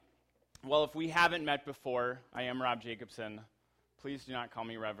Well, if we haven't met before, I am Rob Jacobson. Please do not call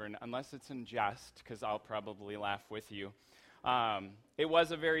me Reverend, unless it's in jest, because I'll probably laugh with you. It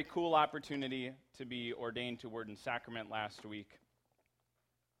was a very cool opportunity to be ordained to Word and Sacrament last week.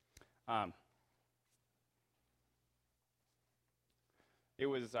 It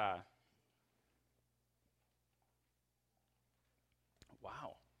was,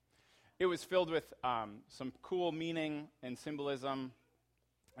 wow. It was filled with some cool meaning and symbolism.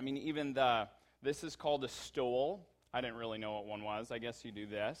 I mean, even this is called a stole. I didn't really know what one was. I guess you do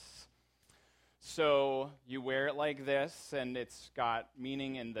this. So you wear it like this, and it's got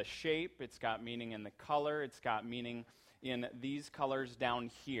meaning in the shape, it's got meaning in the color, it's got meaning in these colors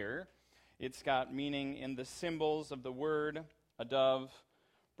down here. It's got meaning in the symbols of the word, a dove,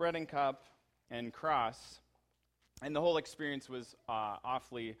 bread and cup, and cross. And the whole experience was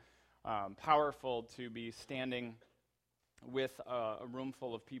awfully powerful to be standing with a room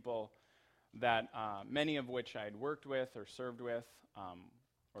full of people that many of which I had worked with or served with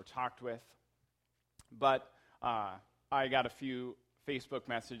or talked with. But I got a few Facebook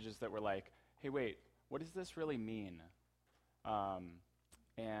messages that were like, hey, wait, what does this really mean?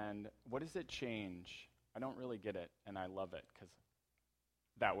 And what does it change? I don't really get it, and I love it, because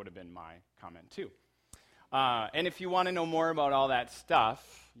that would have been my comment too. And if you want to know more about all that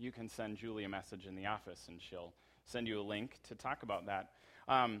stuff, you can send Julie a message in the office, and she'll send you a link to talk about that.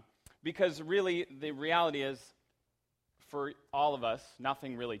 Because really, the reality is, for all of us,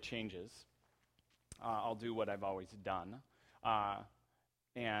 nothing really changes. I'll do what I've always done.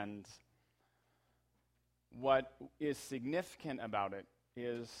 And what is significant about it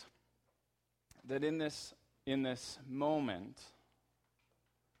is that in this moment,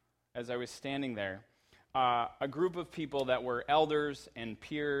 as I was standing there, a group of people that were elders and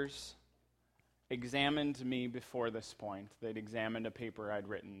peers examined me before this point. They'd examined a paper I'd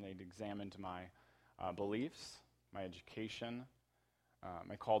written. They'd examined my beliefs, my education,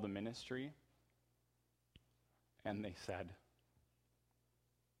 my call to ministry. And they said,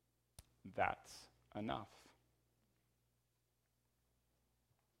 that's enough.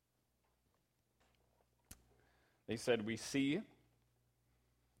 They said, we see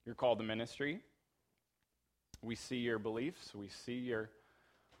your call to ministry. We see your beliefs. We see your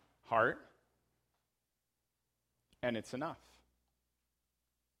heart. And it's enough.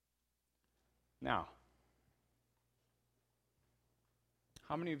 Now,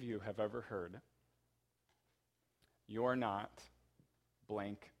 how many of you have ever heard, you're not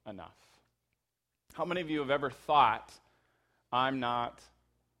blank enough? How many of you have ever thought, I'm not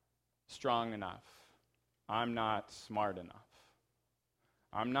strong enough? I'm not smart enough.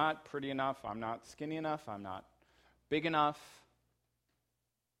 I'm not pretty enough. I'm not skinny enough. I'm not big enough.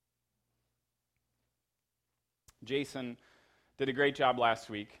 Jason did a great job last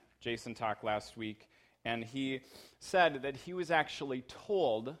week. Jason talked last week, and he said that he was actually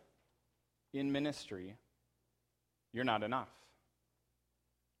told in ministry, you're not enough.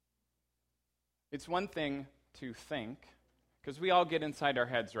 It's one thing to think, because we all get inside our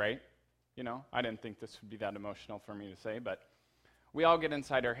heads, right? You know, I didn't think this would be that emotional for me to say, but we all get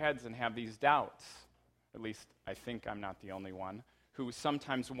inside our heads and have these doubts. At least I think I'm not the only one who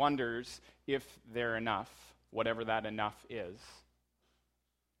sometimes wonders if they're enough, whatever that enough is.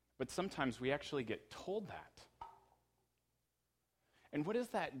 But sometimes we actually get told that. And what does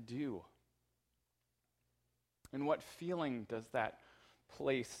that do? And what feeling does that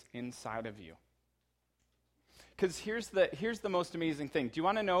place inside of you? Because here's the most amazing thing. Do you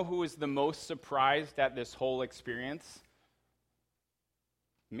want to know who was the most surprised at this whole experience?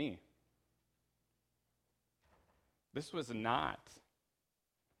 Me. This was not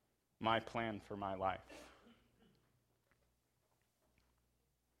my plan for my life.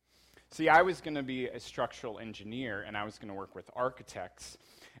 See, I was going to be a structural engineer, and I was going to work with architects.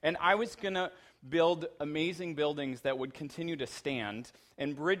 And I was going to build amazing buildings that would continue to stand,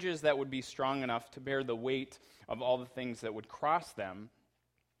 and bridges that would be strong enough to bear the weight of all the things that would cross them.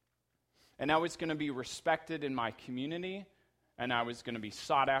 And I was going to be respected in my community, and I was going to be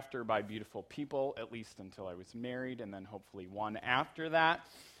sought after by beautiful people, at least until I was married, and then hopefully one after that.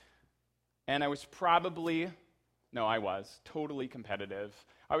 And I was totally competitive.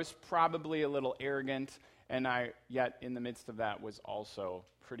 I was probably a little arrogant, and yet in the midst of that was also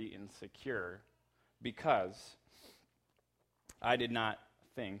pretty insecure because I did not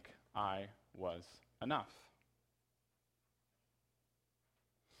think I was enough.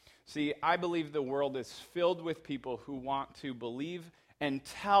 See, I believe the world is filled with people who want to believe and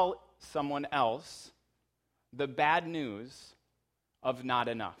tell someone else the bad news of not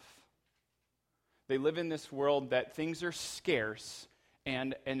enough. They live in this world that things are scarce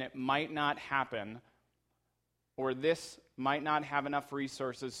and it might not happen, or this might not have enough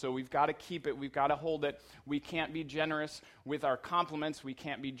resources, so we've got to keep it, we've got to hold it. We can't be generous with our compliments, we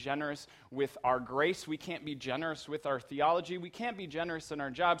can't be generous with our grace, we can't be generous with our theology, we can't be generous in our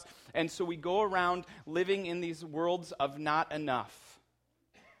jobs, and so we go around living in these worlds of not enough.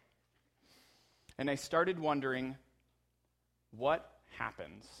 And I started wondering, what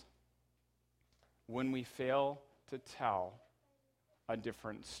happens when we fail to tell a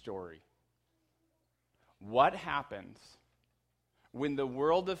different story? What happens when the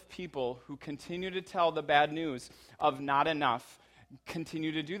world of people who continue to tell the bad news of not enough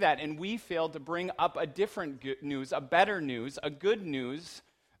continue to do that, and we fail to bring up a different good news, a better news, a good news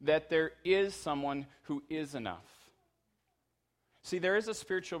that there is someone who is enough? See, there is a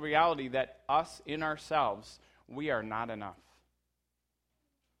spiritual reality that us in ourselves, we are not enough.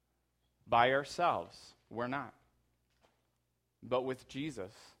 By ourselves, we're not. But with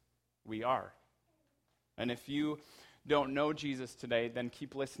Jesus, we are. And if you don't know Jesus today, then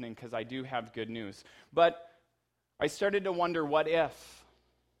keep listening, because I do have good news. But I started to wonder, what if,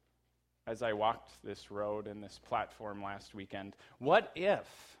 as I walked this road and this platform last weekend, what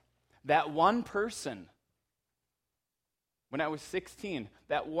if that one person, when I was 16,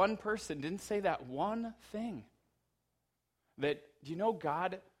 that one person didn't say that one thing? That, do you know,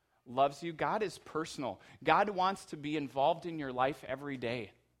 God loves you. God is personal. God wants to be involved in your life every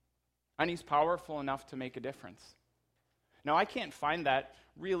day. And he's powerful enough to make a difference. Now, I can't find that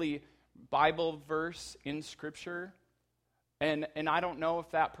really Bible verse in Scripture. And I don't know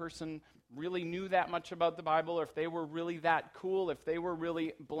if that person really knew that much about the Bible, or if they were really that cool, if they were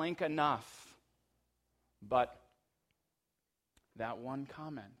really blank enough. But that one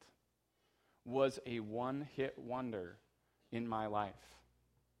comment was a one-hit wonder in my life.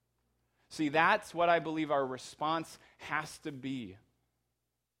 See, that's what I believe our response has to be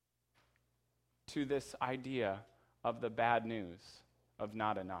to this idea of the bad news of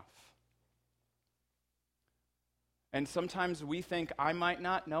not enough. And sometimes we think, I might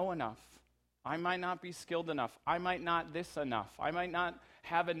not know enough. I might not be skilled enough. I might not this enough. I might not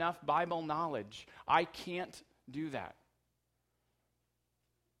have enough Bible knowledge. I can't do that.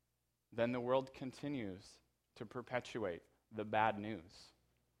 Then the world continues to perpetuate the bad news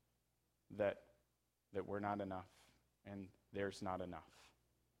that we're not enough and there's not enough.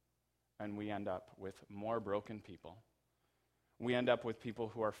 And we end up with more broken people. We end up with people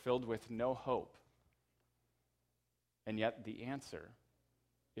who are filled with no hope. And yet the answer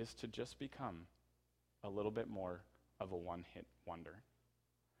is to just become a little bit more of a one-hit wonder.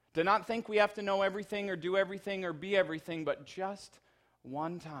 To not think we have to know everything or do everything or be everything, but just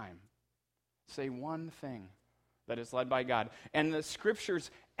one time say one thing that is led by God. And the Scriptures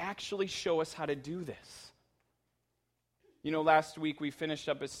actually show us how to do this. You know, last week we finished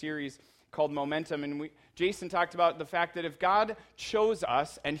up a series called Momentum, and Jason talked about the fact that if God chose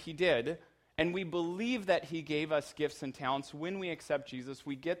us, and he did, and we believe that he gave us gifts and talents, when we accept Jesus,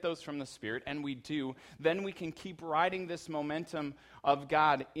 we get those from the Spirit, and we do, then we can keep riding this momentum of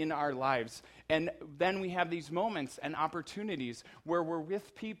God in our lives. And then we have these moments and opportunities where we're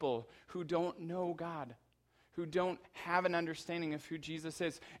with people who don't know God, who don't have an understanding of who Jesus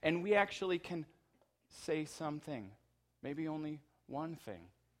is, and we actually can say something, maybe only one thing.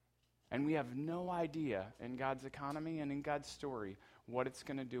 And we have no idea in God's economy and in God's story what it's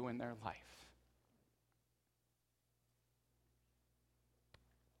going to do in their life.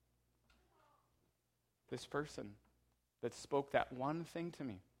 This person that spoke that one thing to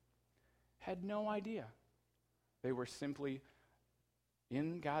me had no idea. They were simply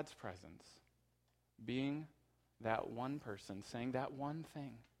in God's presence, being that one person, saying that one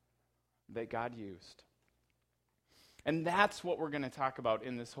thing that God used. And that's what we're going to talk about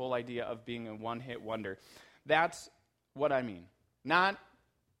in this whole idea of being a one-hit wonder. That's what I mean. Not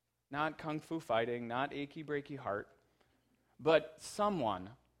kung fu fighting, not achy breaky heart, but someone.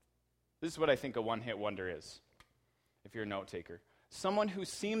 This is what I think a one-hit wonder is, if you're a note taker. Someone who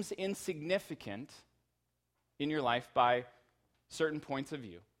seems insignificant in your life by certain points of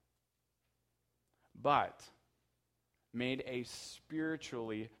view, but made a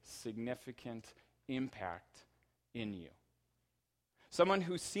spiritually significant impact in you. Someone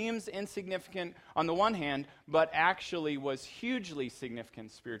who seems insignificant on the one hand, but actually was hugely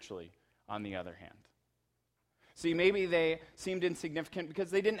significant spiritually on the other hand. See, maybe they seemed insignificant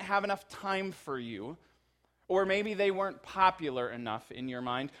because they didn't have enough time for you, or maybe they weren't popular enough in your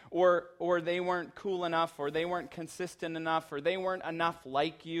mind, or they weren't cool enough, or they weren't consistent enough, or they weren't enough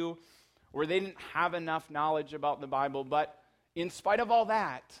like you, or they didn't have enough knowledge about the Bible. But in spite of all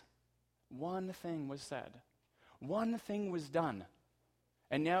that, one thing was said. One thing was done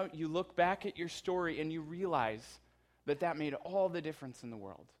And now you look back at your story and you realize that that made all the difference in the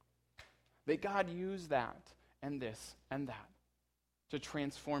world. That God used that and this and that to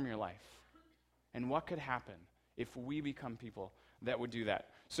transform your life. And what could happen if we become people that would do that?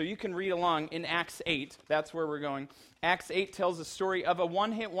 So you can read along in Acts 8. That's where we're going. Acts 8 tells the story of a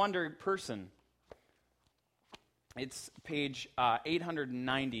one-hit wonder person. It's page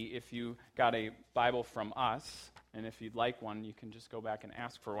 890 if you got a Bible from us. And if you'd like one, you can just go back and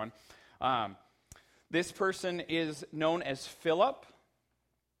ask for one. This person is known as Philip.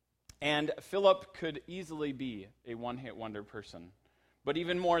 And Philip could easily be a one-hit wonder person. But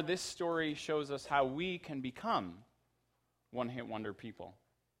even more, this story shows us how we can become one-hit wonder people.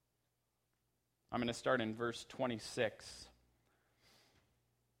 I'm going to start in verse 26.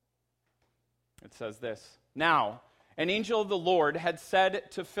 It says this: Now, an angel of the Lord had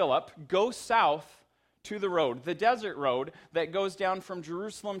said to Philip, "Go south to the road, the desert road that goes down from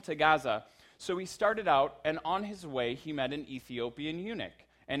Jerusalem to Gaza." So he started out, and on his way he met an Ethiopian eunuch,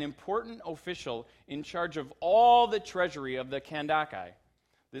 an important official in charge of all the treasury of the Kandake.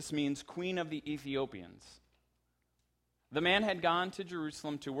 This means Queen of the Ethiopians. The man had gone to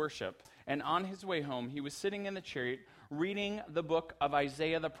Jerusalem to worship, and on his way home he was sitting in the chariot reading the book of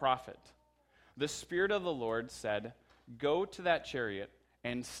Isaiah the prophet. The Spirit of the Lord said, "Go to that chariot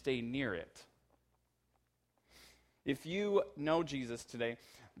and stay near it." If you know Jesus today,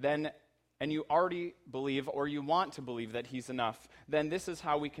 then and you already believe or you want to believe that he's enough, then this is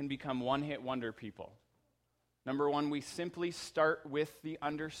how we can become one-hit wonder people. Number one, we simply start with the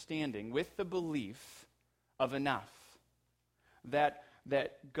understanding, with the belief of enough.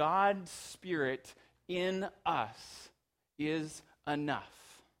 That God's Spirit in us is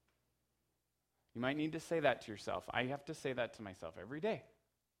enough. You might need to say that to yourself. I have to say that to myself every day.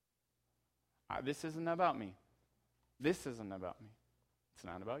 This isn't about me. This isn't about me. It's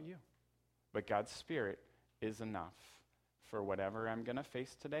not about you. But God's Spirit is enough for whatever I'm going to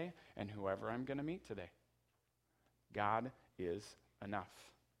face today and whoever I'm going to meet today. God is enough.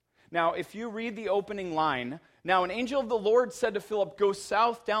 Now, if you read the opening line, "Now an angel of the Lord said to Philip, 'Go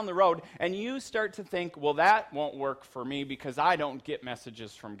south down the road,' and you start to think, well, that won't work for me because I don't get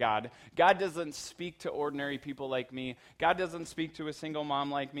messages from God. God doesn't speak to ordinary people like me. God doesn't speak to a single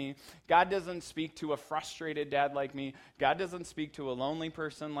mom like me. God doesn't speak to a frustrated dad like me. God doesn't speak to a lonely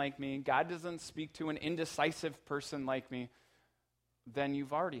person like me. God doesn't speak to an indecisive person like me." Then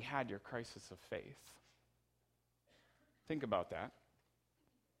you've already had your crisis of faith. Think about that.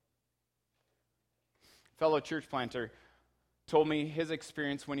 Fellow church planter told me his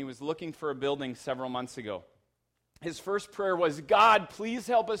experience when he was looking for a building several months ago. His first prayer was, "God, please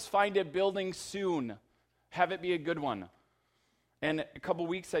help us find a building soon. Have it be a good one." And a couple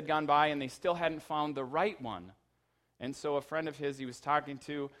weeks had gone by and they still hadn't found the right one. And so a friend of his he was talking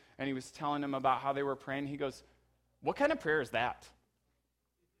to, and he was telling him about how they were praying. He goes, "What kind of prayer is that?"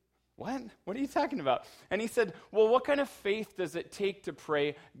 "What? What are you talking about?" And he said, "Well, what kind of faith does it take to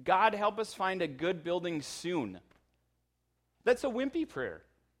pray, 'God, help us find a good building soon'?" That's a wimpy prayer.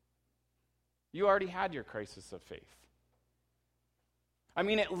 You already had your crisis of faith. I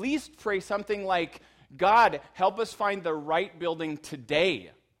mean, at least pray something like, "God, help us find the right building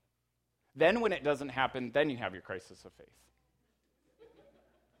today." Then when it doesn't happen, then you have your crisis of faith.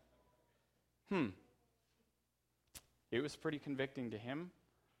 It was pretty convicting to him.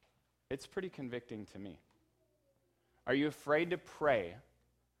 It's pretty convicting to me. Are you afraid to pray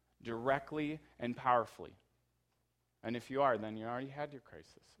directly and powerfully? And if you are, then you already had your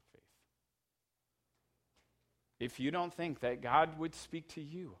crisis of faith. If you don't think that God would speak to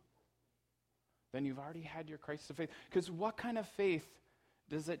you, then you've already had your crisis of faith. Because what kind of faith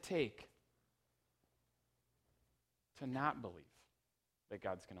does it take to not believe that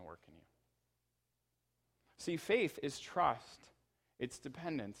God's going to work in you? See, faith is trust. It's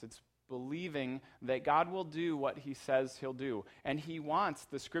dependence. It's believing that God will do what he says he'll do. And he wants,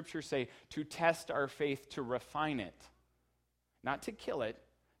 the scriptures say, to test our faith, to refine it. Not to kill it,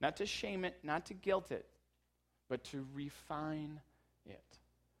 not to shame it, not to guilt it, but to refine it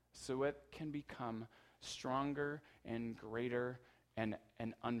so it can become stronger and greater and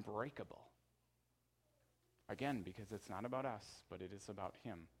unbreakable. Again, because it's not about us, but it is about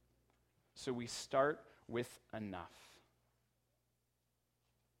him. So we start with enough.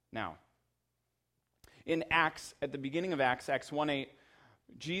 Now, in Acts, at the beginning of Acts 1:8,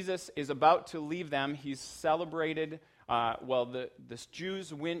 Jesus is about to leave them. He's celebrated, the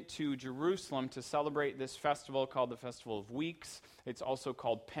Jews went to Jerusalem to celebrate this festival called the Festival of Weeks. It's also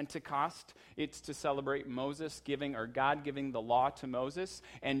called Pentecost. It's to celebrate Moses giving, or God giving the law to Moses.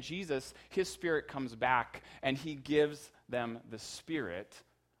 And Jesus, his Spirit comes back, and he gives them the Spirit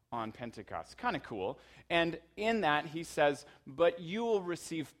on Pentecost. Kind of cool. And in that, he says, but you will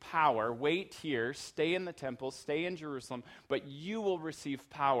receive power. Wait here, stay in the temple, stay in Jerusalem, but you will receive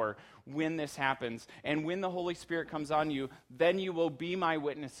power when this happens. And when the Holy Spirit comes on you, then you will be my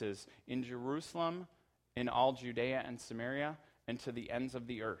witnesses in Jerusalem, in all Judea and Samaria, and to the ends of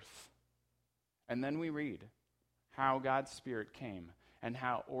the earth. And then we read how God's Spirit came and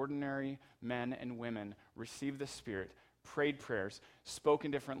how ordinary men and women received the Spirit, prayed prayers, spoke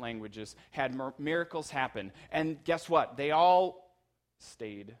in different languages, had miracles happen. And guess what? They all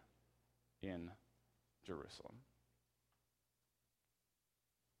stayed in Jerusalem.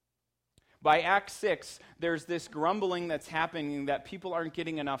 By Acts 6, there's this grumbling that's happening that people aren't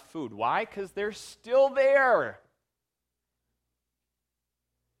getting enough food. Why? Because they're still there.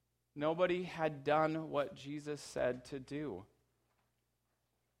 Nobody had done what Jesus said to do.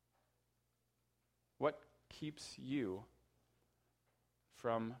 What keeps you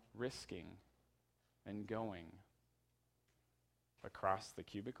from risking and going across the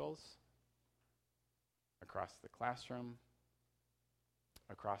cubicles, across the classroom,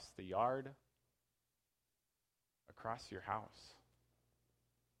 across the yard, across your house?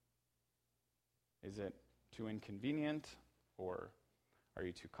 Is it too inconvenient, or are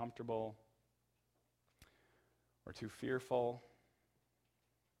you too comfortable, or too fearful?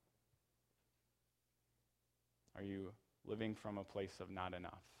 Are you living from a place of not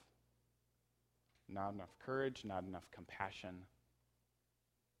enough? Not enough courage, not enough compassion,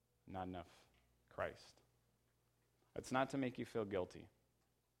 not enough Christ. It's not to make you feel guilty.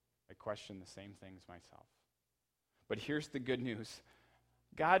 I question the same things myself. But here's the good news.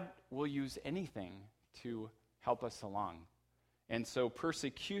 God will use anything to help us along. And so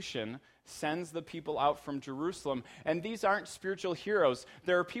persecution sends the people out from Jerusalem. And these aren't spiritual heroes.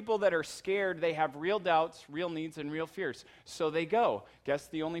 There are people that are scared. They have real doubts, real needs, and real fears. So they go. Guess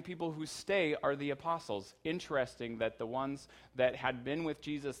the only people who stay are the apostles. Interesting that the ones that had been with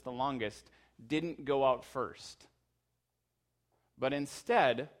Jesus the longest didn't go out first. But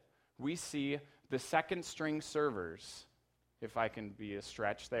instead, we see the second string servers, if I can be a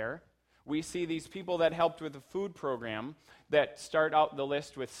stretch there. We see these people that helped with the food program that start out the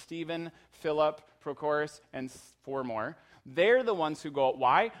list with Stephen, Philip, Prochorus, and 4 more. They're the ones who go out.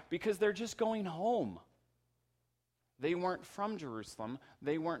 Why? Because they're just going home. They weren't from Jerusalem.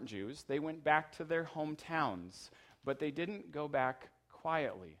 They weren't Jews. They went back to their hometowns. But they didn't go back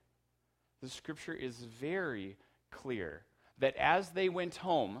quietly. The scripture is very clear that as they went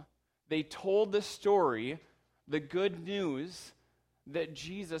home, they told the story, the good news, that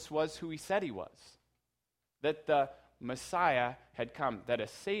Jesus was who he said he was. That the Messiah had come, that a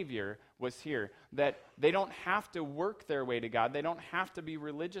Savior was here, that they don't have to work their way to God, they don't have to be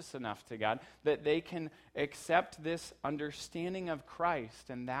religious enough to God, that they can accept this understanding of Christ,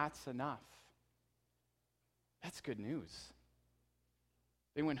 and that's enough. That's good news.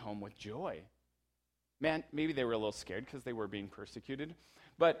 They went home with joy. Man, maybe they were a little scared because they were being persecuted,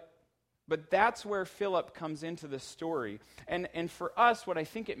 but that's where Philip comes into the story. And for us, what I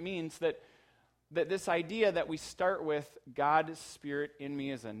think it means that this idea that we start with God's Spirit in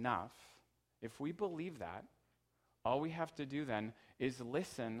me is enough, if we believe that, all we have to do then is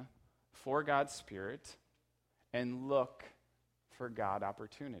listen for God's Spirit and look for God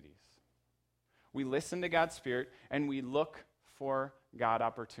opportunities. We listen to God's Spirit and we look for God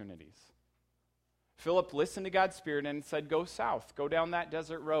opportunities. Philip listened to God's Spirit and said, go south. Go down that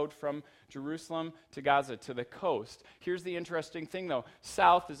desert road from Jerusalem to Gaza, to the coast. Here's the interesting thing, though.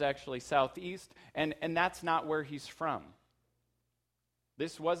 South is actually southeast, and that's not where he's from.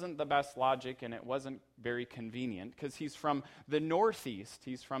 This wasn't the best logic, and it wasn't very convenient, because he's from the northeast.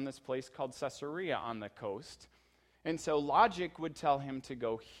 He's from this place called Caesarea on the coast. And so logic would tell him to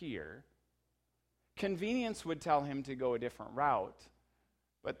go here. Convenience would tell him to go a different route.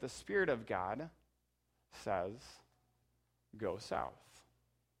 But the Spirit of God says, go south.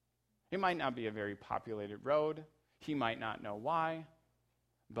 It might not be a very populated road. He might not know why.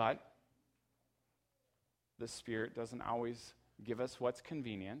 But the Spirit doesn't always give us what's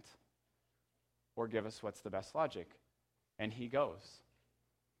convenient or give us what's the best logic. And he goes.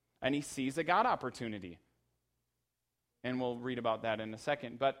 And he sees a God opportunity. And we'll read about that in a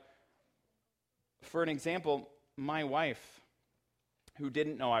second. But for an example, my wife, who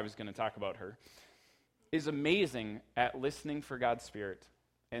didn't know I was going to talk about her, is amazing at listening for God's Spirit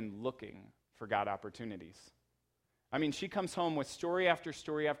and looking for God opportunities. I mean, she comes home with story after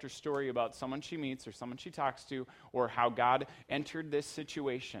story after story about someone she meets or someone she talks to or how God entered this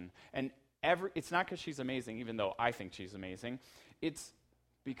situation. And it's not because she's amazing, even though I think she's amazing. It's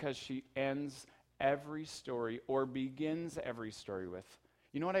because she ends every story or begins every story with,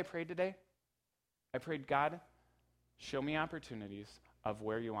 you know what I prayed today? I prayed, God, show me opportunities of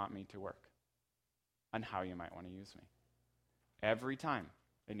where you want me to work and how you might want to use me. Every time.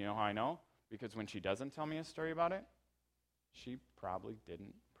 And you know how I know? Because when she doesn't tell me a story about it, she probably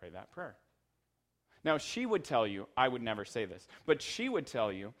didn't pray that prayer. Now, she would tell you, I would never say this, but she would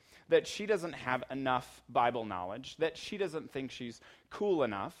tell you that she doesn't have enough Bible knowledge, that she doesn't think she's cool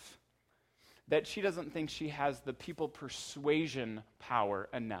enough, that she doesn't think she has the people persuasion power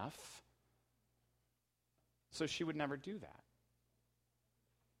enough. So she would never do that.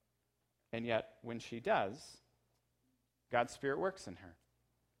 And yet, when she does, God's Spirit works in her.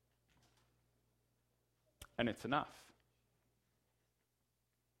 And it's enough.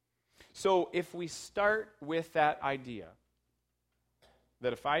 So if we start with that idea,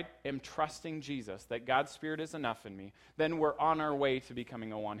 that if I am trusting Jesus, that God's Spirit is enough in me, then we're on our way to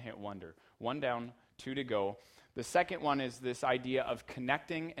becoming a one-hit wonder. 1 down, 2 to go. The second one is this idea of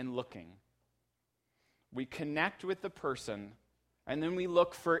connecting and looking. We connect with the person, and then we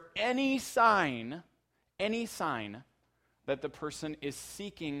look for any sign that the person is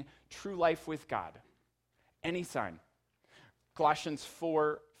seeking true life with God. Any sign. Colossians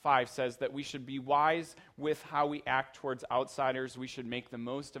 4:5 says that we should be wise with how we act towards outsiders. We should make the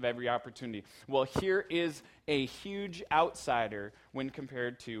most of every opportunity. Well, here is a huge outsider when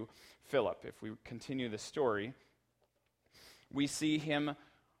compared to Philip. If we continue the story, we see him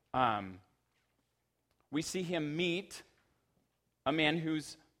meet a man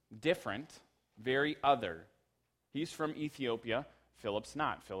who's different, very other. He's from Ethiopia. Philip's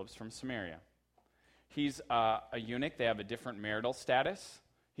not. Philip's from Samaria. He's a eunuch. They have a different marital status.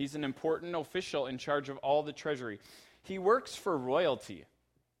 He's an important official in charge of all the treasury. He works for royalty.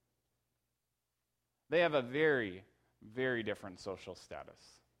 They have a very, very different social status.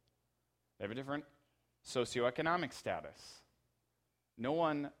 They have a different socioeconomic status. No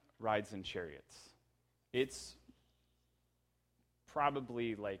one rides in chariots. It's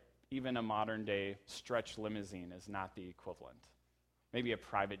probably like even a modern day stretch limousine is not the equivalent. Maybe a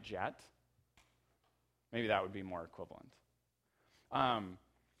private jet. Maybe that would be more equivalent.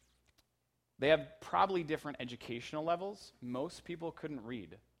 They have probably different educational levels. Most people couldn't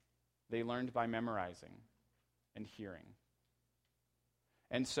read. They learned by memorizing and hearing.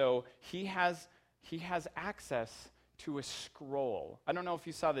 And so he has access to a scroll. I don't know if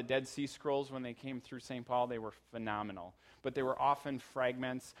you saw the Dead Sea Scrolls when they came through St. Paul. They were phenomenal. But they were often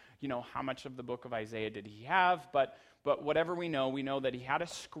fragments. You know, how much of the book of Isaiah did he have? But whatever we know that he had a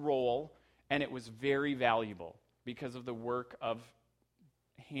scroll, and it was very valuable because of the work of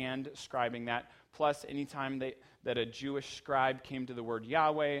hand scribing that. Plus, anytime that a Jewish scribe came to the word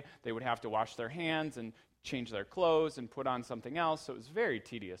Yahweh, they would have to wash their hands and change their clothes and put on something else. So it was a very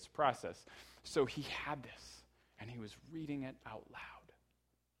tedious process. So he had this, and he was reading it out loud.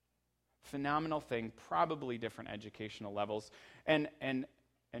 Phenomenal thing, probably different educational levels. And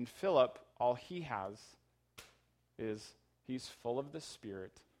Philip, all he has is he's full of the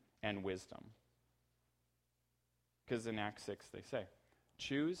Spirit and wisdom. Because in Acts 6 they say,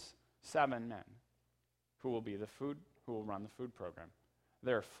 choose 7 men who will run the food program.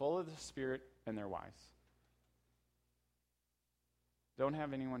 They're full of the Spirit and they're wise. Don't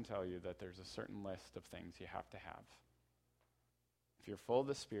have anyone tell you that there's a certain list of things you have to have. If you're full of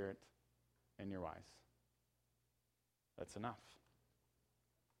the Spirit and you're wise, that's enough.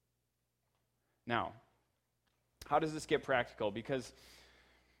 Now, how does this get practical? Because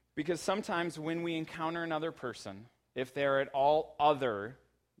sometimes when we encounter another person, if they're at all other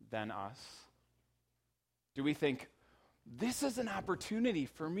than us, do we think, this is an opportunity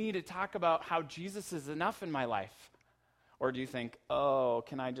for me to talk about how Jesus is enough in my life? Or do you think, oh,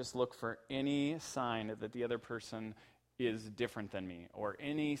 can I just look for any sign that the other person is different than me? Or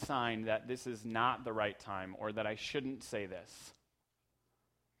any sign that this is not the right time, or that I shouldn't say this?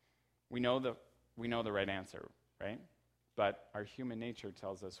 We know the right answer, right? But our human nature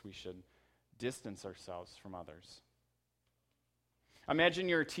tells us we should distance ourselves from others. Imagine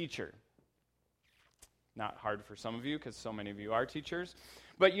you're a teacher. Not hard for some of you, because so many of you are teachers.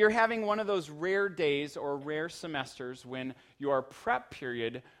 But you're having one of those rare days or rare semesters when your prep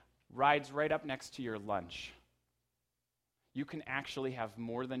period rides right up next to your lunch. You can actually have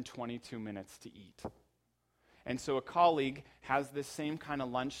more than 22 minutes to eat. And so a colleague has this same kind of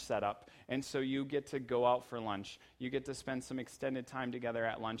lunch setup, and so you get to go out for lunch. You get to spend some extended time together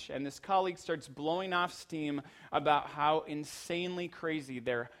at lunch, and this colleague starts blowing off steam about how insanely crazy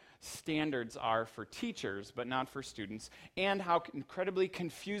their standards are for teachers, but not for students, and how incredibly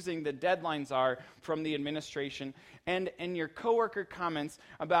confusing the deadlines are from the administration, and your coworker comments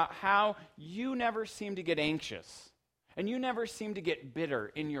about how you never seem to get anxious, and you never seem to get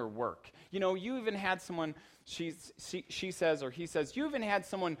bitter in your work. You even had someone, she says, or he says, you even had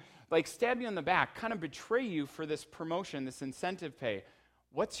someone like stab you in the back, kind of betray you for this promotion, this incentive pay.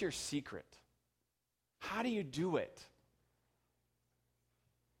 What's your secret? How do you do it?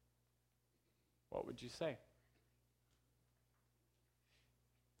 What would you say?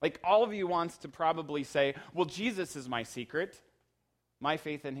 Like, all of you wants to probably say, well, Jesus is my secret. My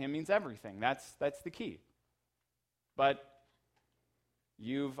faith in him means everything. That's the key. But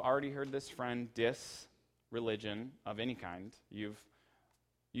you've already heard this friend diss religion of any kind. You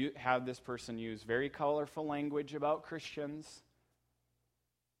have this person use very colorful language about Christians.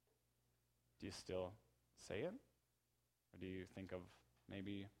 Do you still say it? Or do you think of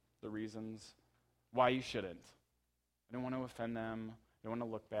maybe the reasons why you shouldn't? I don't want to offend them. I don't want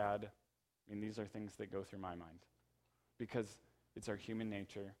to look bad. I mean, these are things that go through my mind. Because it's our human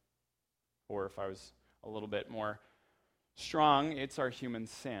nature. Or if I was a little bit more strong, it's our human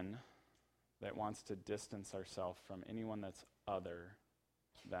sin that wants to distance ourselves from anyone that's other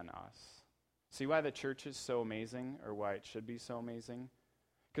than us. See why the church is so amazing, or why it should be so amazing?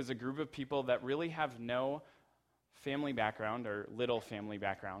 Because a group of people that really have no family background or little family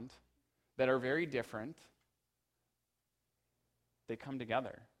background, that are very different, they come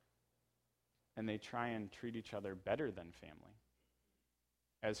together and they try and treat each other better than family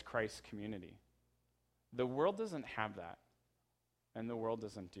as Christ's community. The world doesn't have that, and the world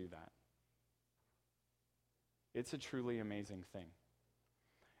doesn't do that. It's a truly amazing thing.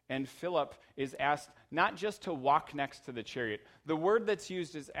 And Philip is asked not just to walk next to the chariot. The word that's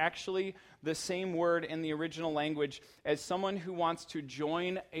used is actually the same word in the original language as someone who wants to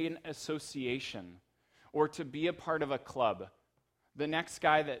join an association or to be a part of a club. The next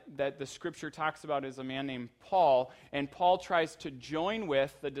guy that the scripture talks about is a man named Paul, and Paul tries to join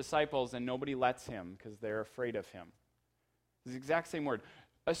with the disciples, and nobody lets him because they're afraid of him. It's the exact same word.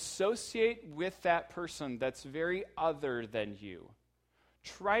 Associate with that person that's very other than you.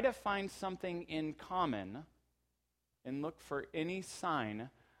 Try to find something in common and look for any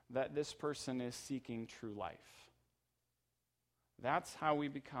sign that this person is seeking true life. That's how we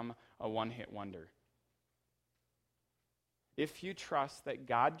become a one-hit wonder. If you trust that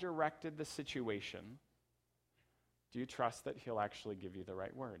God directed the situation, do you trust that he'll actually give you the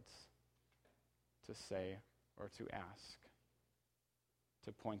right words to say or to ask,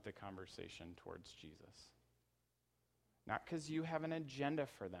 to point the conversation towards Jesus? Not because you have an agenda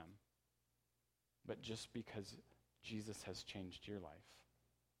for them, but just because Jesus has changed your life.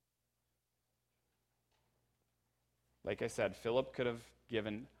 Like I said, Philip could have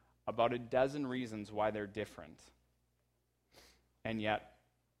given about a dozen reasons why they're different. And yet,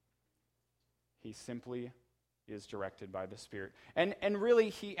 he simply is directed by the Spirit. And really,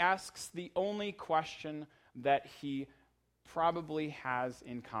 he asks the only question that he probably has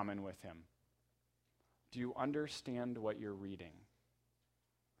in common with him. Do you understand what you're reading?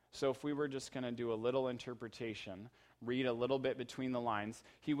 So if we were just going to do a little interpretation, read a little bit between the lines,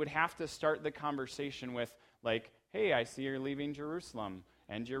 he would have to start the conversation with, like, hey, I see you're leaving Jerusalem,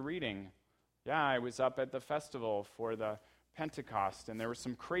 and you're reading. Yeah, I was up at the festival for the Pentecost, and there was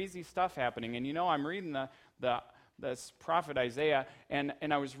some crazy stuff happening, and I'm reading this prophet Isaiah, and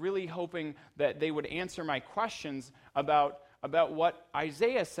I was really hoping that they would answer my questions about what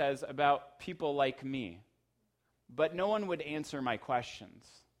Isaiah says about people like me. But no one would answer my questions.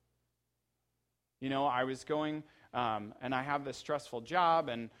 I was going, and I have this stressful job,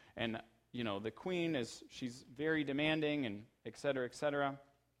 and the queen she's very demanding, and et cetera, et cetera.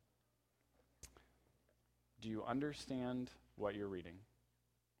 Do you understand what you're reading?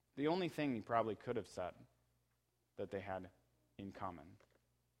 The only thing he probably could have said that they had in common.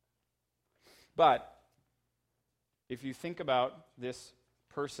 But if you think about this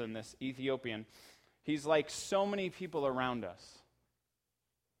person, this Ethiopian, he's like so many people around us.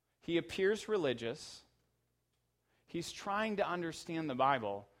 He appears religious. He's trying to understand the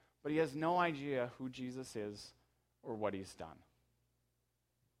Bible, but he has no idea who Jesus is or what he's done.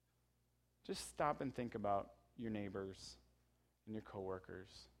 Just stop and think about your neighbors and your coworkers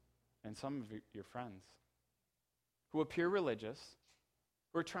and some of your friends who appear religious,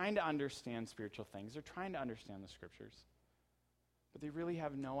 who are trying to understand spiritual things, they're trying to understand the scriptures, but they really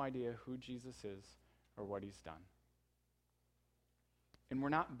have no idea who Jesus is or what he's done. And we're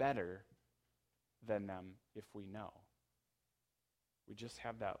not better than them if we know. We just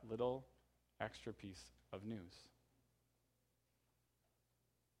have that little extra piece of news.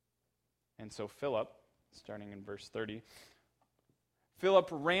 And so Philip, starting in verse 30, Philip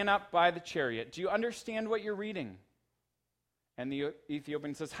ran up by the chariot. Do you understand what you're reading? And the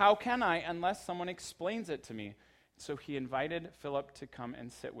Ethiopian says, how can I unless someone explains it to me? So he invited Philip to come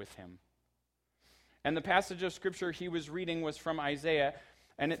and sit with him. And the passage of Scripture he was reading was from Isaiah,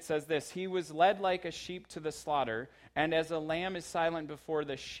 and it says this, he was led like a sheep to the slaughter, and as a lamb is silent before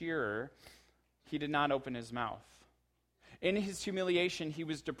the shearer, he did not open his mouth. In his humiliation, he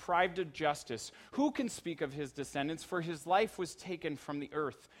was deprived of justice. Who can speak of his descendants? For his life was taken from the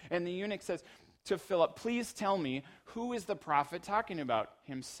earth. And the eunuch says to Philip, please tell me, who is the prophet talking about,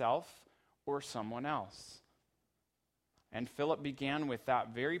 himself or someone else? And Philip began with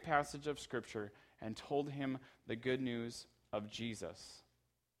that very passage of Scripture and told him the good news of Jesus.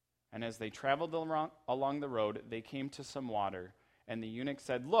 And as they traveled along the road, they came to some water. And the eunuch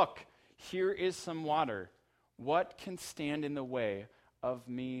said, look, here is some water. What can stand in the way of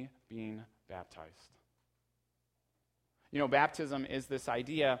me being baptized? You know, baptism is this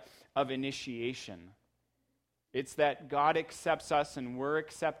idea of initiation. It's that God accepts us and we're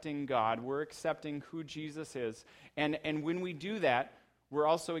accepting God. We're accepting who Jesus is. And when we do that, we're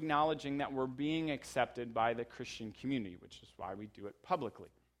also acknowledging that we're being accepted by the Christian community, which is why we do it publicly.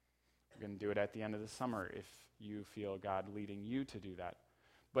 We're going to do it at the end of the summer if you feel God leading you to do that.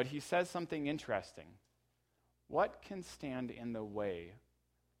 But he says something interesting. What can stand in the way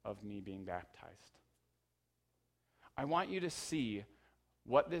of me being baptized? I want you to see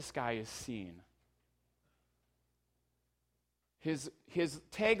what this guy is seeing. His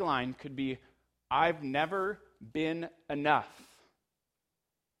tagline could be, I've never been enough.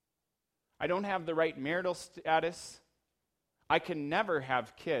 I don't have the right marital status. I can never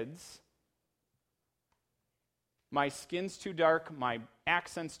have kids. My skin's too dark. My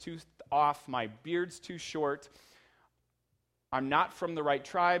accent's too off. My beard's too short. I'm not from the right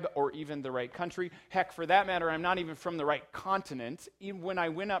tribe or even the right country. Heck, for that matter, I'm not even from the right continent. Even when I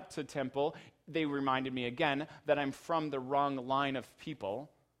went up to temple, they reminded me again that I'm from the wrong line of people.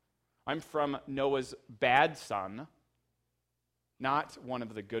 I'm from Noah's bad son, not one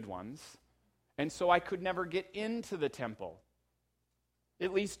of the good ones. And so I could never get into the temple.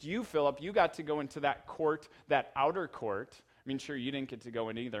 At least you, Philip, you got to go into that court, that outer court. I mean, sure, you didn't get to go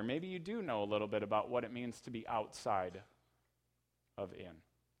in either. Maybe you do know a little bit about what it means to be outside of in.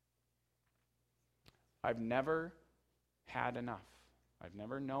 I've never had enough. I've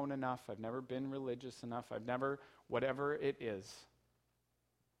never known enough. I've never been religious enough. I've never, whatever it is.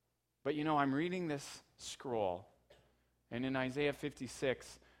 But you know, I'm reading this scroll, and in Isaiah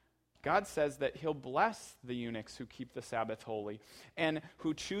 56, God says that he'll bless the eunuchs who keep the Sabbath holy and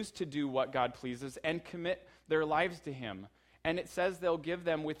who choose to do what God pleases and commit their lives to him. And it says they'll give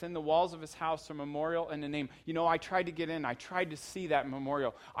them within the walls of his house a memorial and a name. You know, I tried to get in. I tried to see that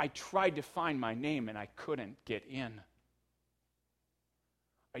memorial. I tried to find my name, and I couldn't get in.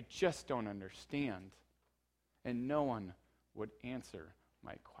 I just don't understand. And no one would answer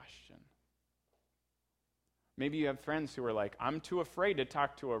my question. Maybe you have friends who are like, I'm too afraid to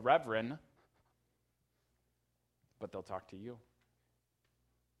talk to a reverend, but they'll talk to you.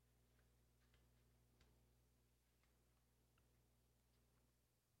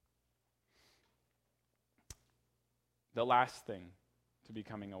 The last thing to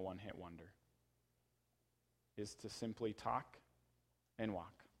becoming a one-hit wonder is to simply talk and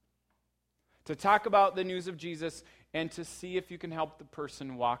walk. To talk about the news of Jesus and to see if you can help the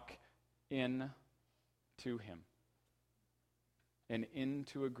person walk in to him and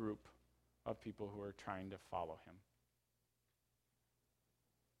into a group of people who are trying to follow him.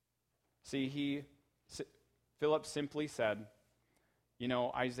 See, Philip simply said, you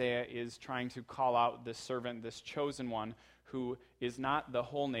know, Isaiah is trying to call out this servant, this chosen one, who is not the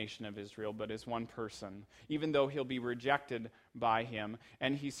whole nation of Israel, but is one person, even though he'll be rejected by him.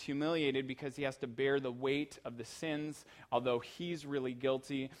 And he's humiliated because he has to bear the weight of the sins, although he's really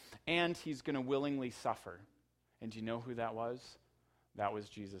guilty, and he's going to willingly suffer. And do you know who that was? That was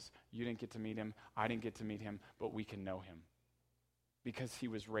Jesus. You didn't get to meet him. I didn't get to meet him, but we can know him. Because he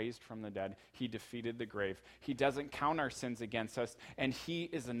was raised from the dead. He defeated the grave. He doesn't count our sins against us, and he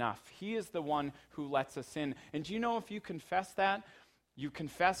is enough. He is the one who lets us in. And do you know if you confess that, you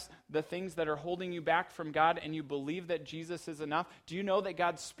confess the things that are holding you back from God, and you believe that Jesus is enough, do you know that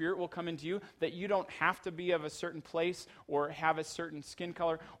God's Spirit will come into you, that you don't have to be of a certain place, or have a certain skin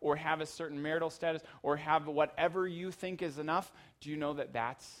color, or have a certain marital status, or have whatever you think is enough? Do you know that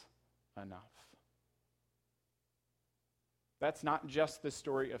that's enough? That's not just the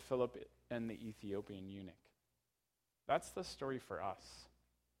story of Philip and the Ethiopian eunuch. That's the story for us.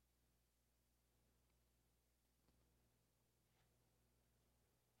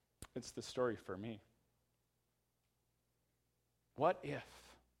 It's the story for me. What if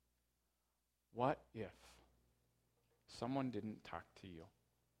someone didn't talk to you?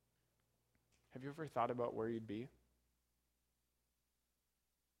 Have you ever thought about where you'd be?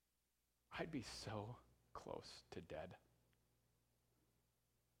 I'd be so close to dead.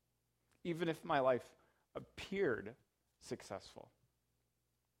 Even if my life appeared successful,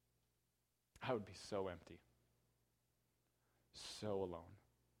 I would be so empty, so alone.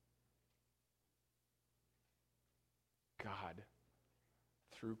 God,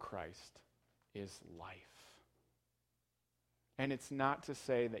 through Christ, is life. And it's not to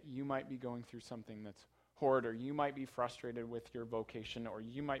say that you might be going through something that's horrid, or you might be frustrated with your vocation, or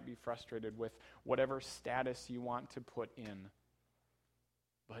you might be frustrated with whatever status you want to put in.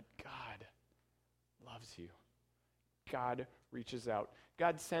 But God loves you. God reaches out.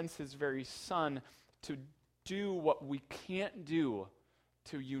 God sends his very Son to do what we can't do,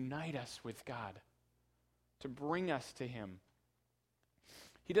 to unite us with God, to bring us to him.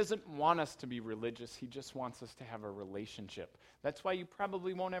 He doesn't want us to be religious. He just wants us to have a relationship. That's why you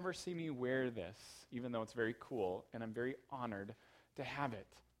probably won't ever see me wear this, even though it's very cool, and I'm very honored to have it.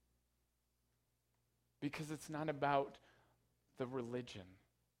 Because it's not about the religion.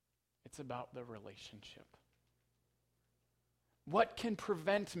 It's about the relationship. What can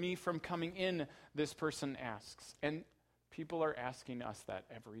prevent me from coming in, this person asks. And people are asking us that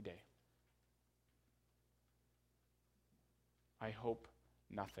every day. I hope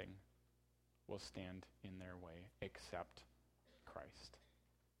nothing will stand in their way except Christ.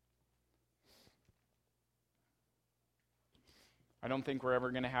 I don't think we're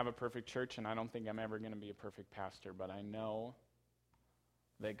ever going to have a perfect church, and I don't think I'm ever going to be a perfect pastor, but I know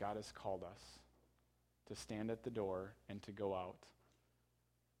that God has called us to stand at the door and to go out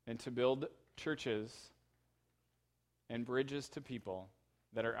and to build churches and bridges to people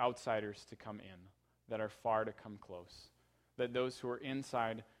that are outsiders to come in, that are far to come close, that those who are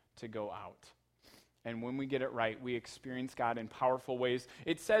inside to go out. And when we get it right, we experience God in powerful ways.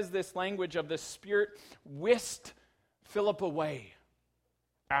 It says this language of the Spirit whisked Philip away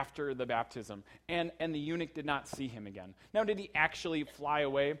after the baptism, and the eunuch did not see him again. Now, did he actually fly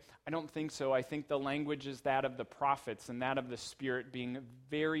away? I don't think so. I think the language is that of the prophets and that of the Spirit being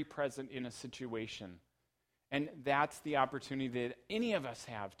very present in a situation. And that's the opportunity that any of us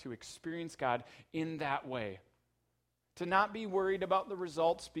have to experience God in that way. To not be worried about the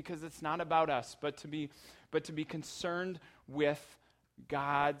results because it's not about us, but to be concerned with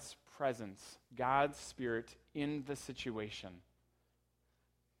God's presence, God's Spirit in the situation.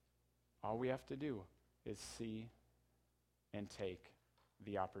 All we have to do is see and take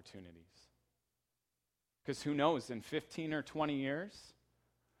the opportunities. Because who knows, in 15 or 20 years,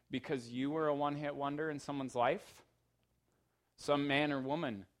 because you were a one-hit wonder in someone's life, some man or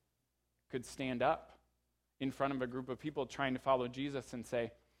woman could stand up in front of a group of people trying to follow Jesus and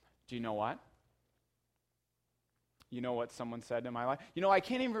say, do you know what? You know what someone said in my life? You know, I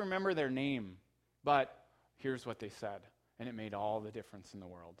can't even remember their name, but here's what they said, and it made all the difference in the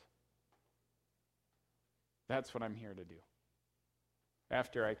world. That's what I'm here to do.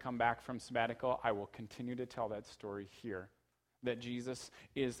 After I come back from sabbatical, I will continue to tell that story here, that Jesus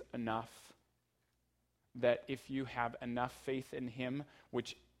is enough, that if you have enough faith in him,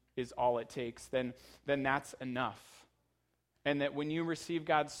 which is all it takes, then that's enough. And that when you receive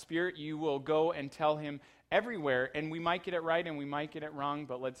God's Spirit, you will go and tell him everywhere, and we might get it right and we might get it wrong,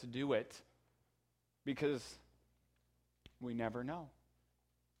 but let's do it, because we never know.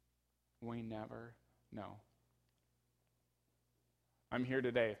 We never know. I'm here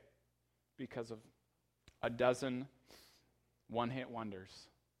today because of a dozen one-hit wonders.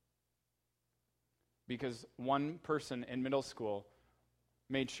 Because one person in middle school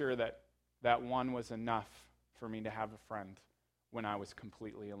made sure that that one was enough for me to have a friend when I was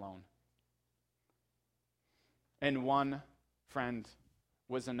completely alone. And one friend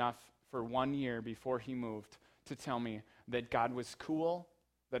was enough for 1 year before he moved to tell me that God was cool,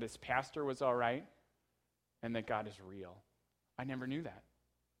 that his pastor was all right, and that God is real. I never knew that.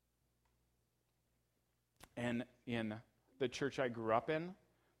 And in the church I grew up in,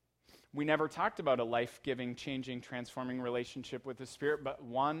 we never talked about a life-giving, changing, transforming relationship with the Spirit, but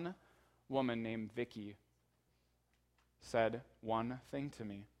one woman named Vicky said one thing to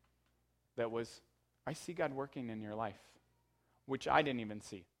me that was, I see God working in your life, which I didn't even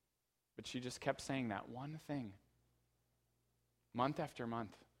see. But she just kept saying that one thing, month after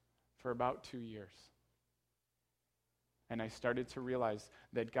month, for about 2 years. And I started to realize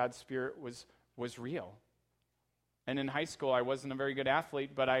that God's Spirit was real. And in high school, I wasn't a very good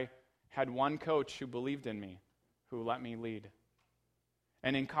athlete, but I had one coach who believed in me, who let me lead.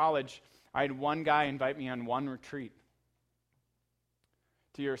 And in college, I had one guy invite me on one retreat.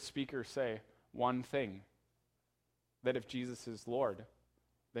 To hear a speaker say one thing, that if Jesus is Lord,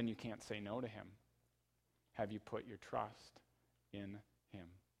 then you can't say no to him. Have you put your trust in him?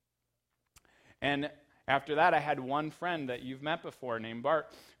 And after that, I had one friend that you've met before named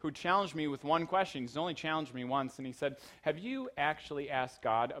Bart who challenged me with one question. He's only challenged me once, and he said, have you actually asked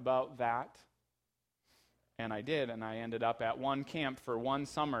God about that? And I did, and I ended up at one camp for one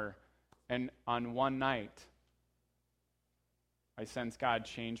summer, and on one night, I sensed God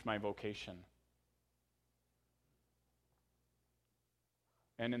change my vocation.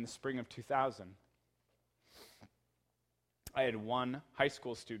 And in the spring of 2000, I had one high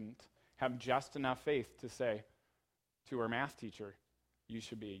school student have just enough faith to say to her math teacher, you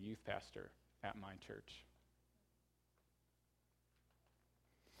should be a youth pastor at my church.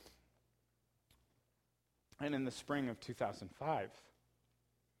 And in the spring of 2005,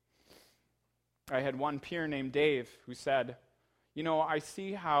 I had one peer named Dave who said, you know, I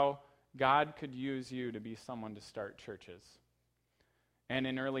see how God could use you to be someone to start churches. And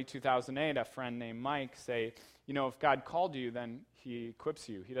in early 2008, a friend named Mike say, you know, if God called you, then he equips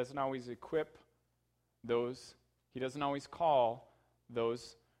you. He doesn't always equip those, he doesn't always call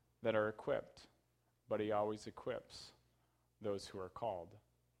those that are equipped, but he always equips those who are called,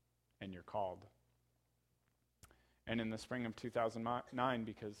 and you're called. And in the spring of 2009,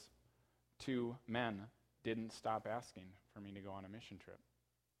 because two men didn't stop asking for me to go on a mission trip,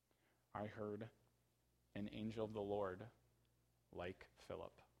 I heard an angel of the Lord, like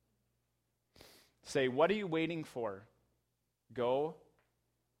Philip, say, what are you waiting for? Go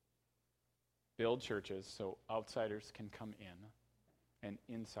build churches so outsiders can come in and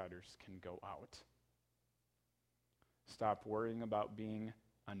insiders can go out. Stop worrying about being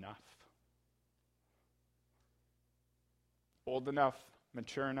enough. Old enough,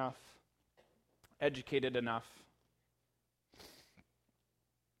 mature enough, educated enough,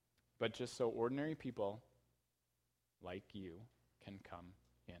 but just so ordinary people like you can come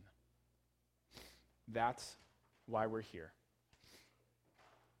in. That's why we're here.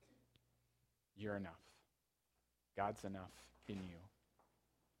 You're enough. God's enough in you.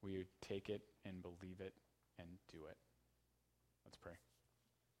 Will you take it and believe it and do it? Let's pray.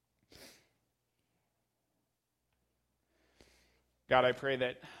 God, I pray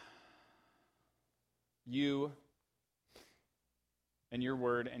that you and your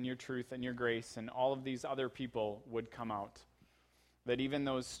word and your truth and your grace and all of these other people would come out. That even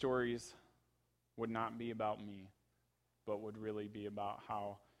those stories would not be about me, but would really be about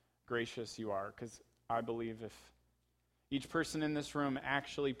how gracious you are. Because I believe if each person in this room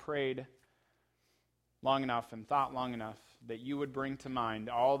actually prayed long enough and thought long enough, that you would bring to mind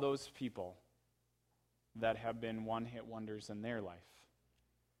all those people that have been one-hit wonders in their life.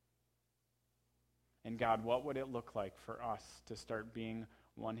 And God, what would it look like for us to start being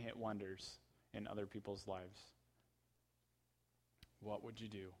one-hit wonders in other people's lives? What would you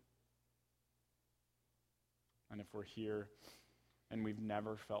do? And if we're here and we've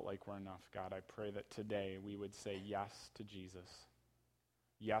never felt like we're enough, God, I pray that today we would say yes to Jesus.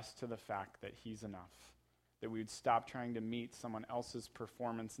 Yes to the fact that he's enough. That we would stop trying to meet someone else's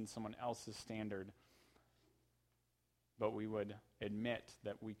performance and someone else's standard. But we would admit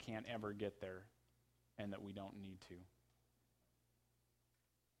that we can't ever get there and that we don't need to.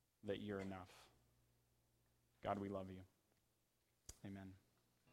 That you're enough. God, we love you. Amen.